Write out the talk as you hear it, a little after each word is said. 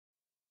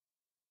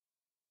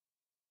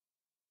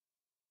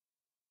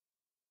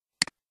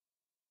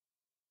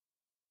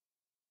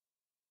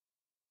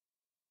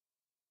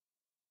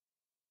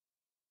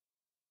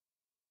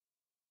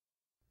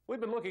We've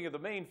been looking at the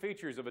main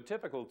features of a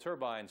typical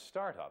turbine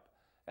startup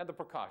and the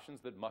precautions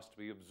that must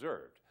be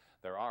observed.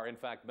 There are, in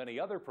fact, many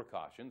other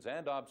precautions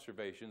and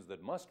observations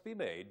that must be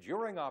made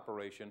during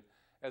operation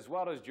as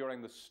well as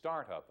during the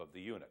startup of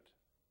the unit.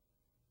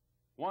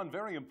 One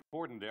very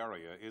important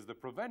area is the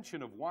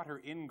prevention of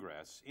water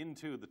ingress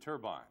into the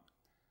turbine.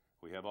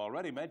 We have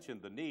already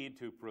mentioned the need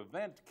to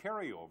prevent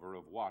carryover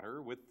of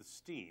water with the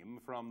steam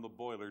from the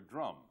boiler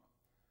drum.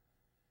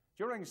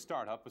 During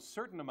startup, a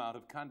certain amount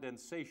of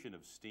condensation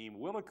of steam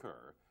will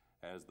occur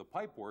as the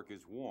pipework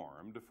is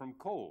warmed from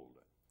cold.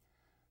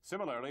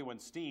 Similarly, when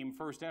steam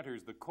first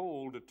enters the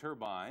cold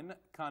turbine,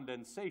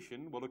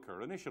 condensation will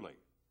occur initially.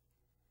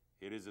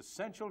 It is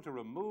essential to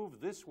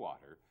remove this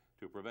water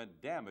to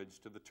prevent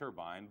damage to the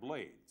turbine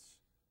blades.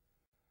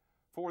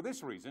 For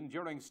this reason,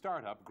 during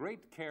startup,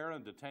 great care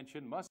and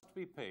attention must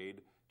be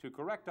paid to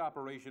correct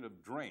operation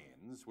of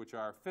drains which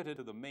are fitted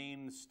to the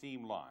main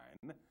steam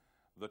line,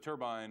 the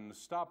turbine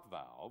stop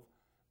valve,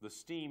 the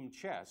steam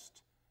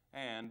chest,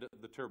 and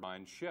the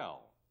turbine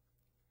shell.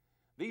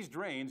 These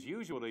drains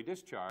usually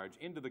discharge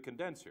into the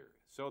condenser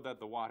so that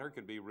the water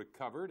can be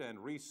recovered and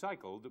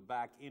recycled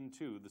back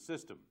into the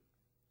system.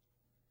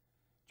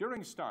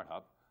 During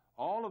startup,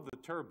 all of the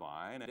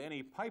turbine and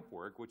any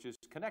pipework which is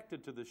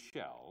connected to the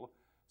shell,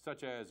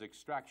 such as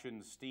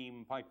extraction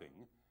steam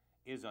piping,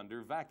 is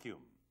under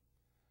vacuum.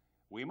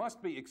 We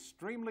must be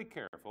extremely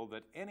careful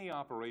that any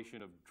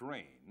operation of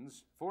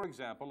drains, for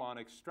example on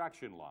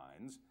extraction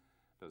lines,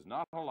 does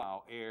not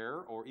allow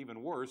air or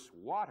even worse,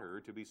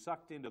 water to be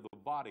sucked into the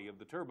body of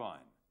the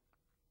turbine.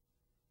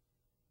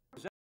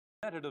 A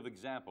representative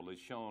example is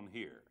shown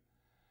here.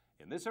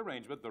 In this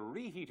arrangement, the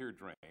reheater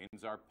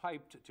drains are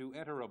piped to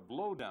enter a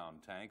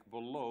blowdown tank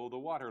below the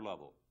water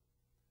level.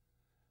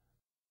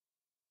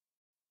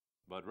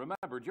 But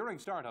remember, during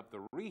startup,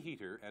 the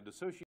reheater and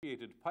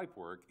associated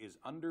pipework is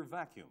under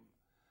vacuum,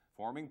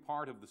 forming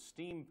part of the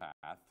steam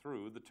path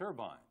through the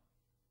turbine.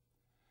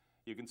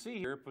 You can see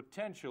here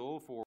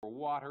potential for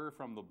water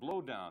from the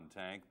blowdown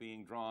tank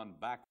being drawn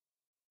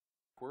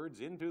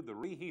backwards into the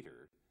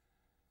reheater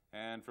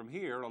and from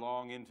here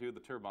along into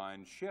the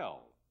turbine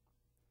shell.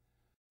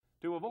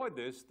 To avoid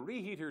this, the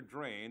reheater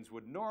drains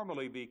would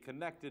normally be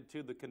connected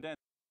to the condenser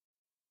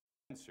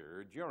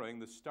during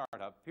the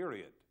startup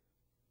period.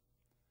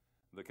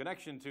 The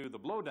connection to the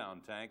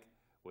blowdown tank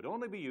would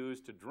only be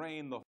used to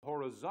drain the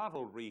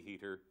horizontal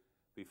reheater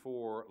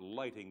before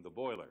lighting the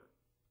boiler.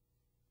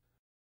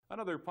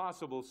 Another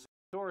possible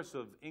source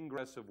of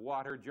ingress of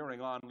water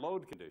during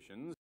on-load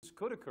conditions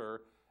could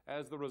occur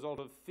as the result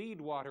of feed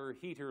water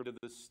heater to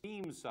the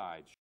steam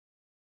side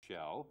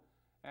shell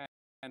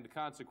and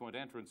consequent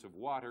entrance of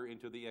water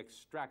into the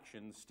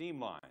extraction steam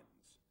lines.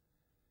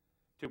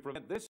 To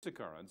prevent this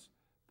occurrence,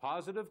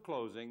 positive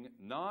closing,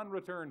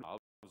 non-return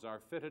valves are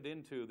fitted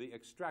into the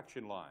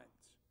extraction lines.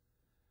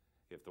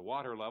 If the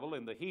water level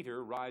in the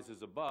heater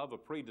rises above a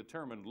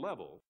predetermined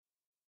level,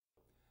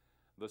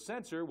 the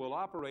sensor will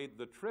operate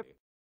the trip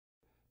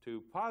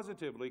to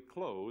positively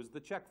close the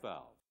check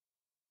valve.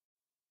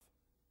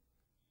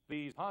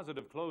 These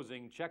positive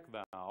closing check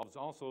valves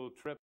also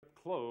trip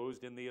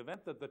closed in the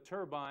event that the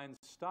turbine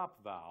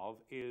stop valve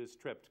is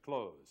tripped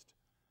closed.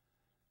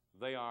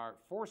 They are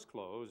force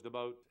closed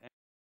about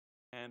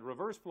and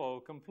reverse flow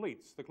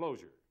completes the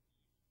closure.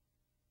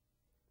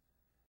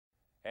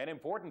 An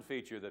important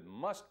feature that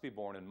must be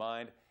borne in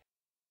mind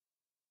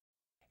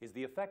is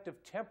the effect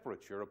of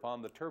temperature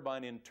upon the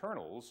turbine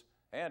internals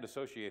and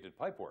associated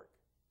pipework.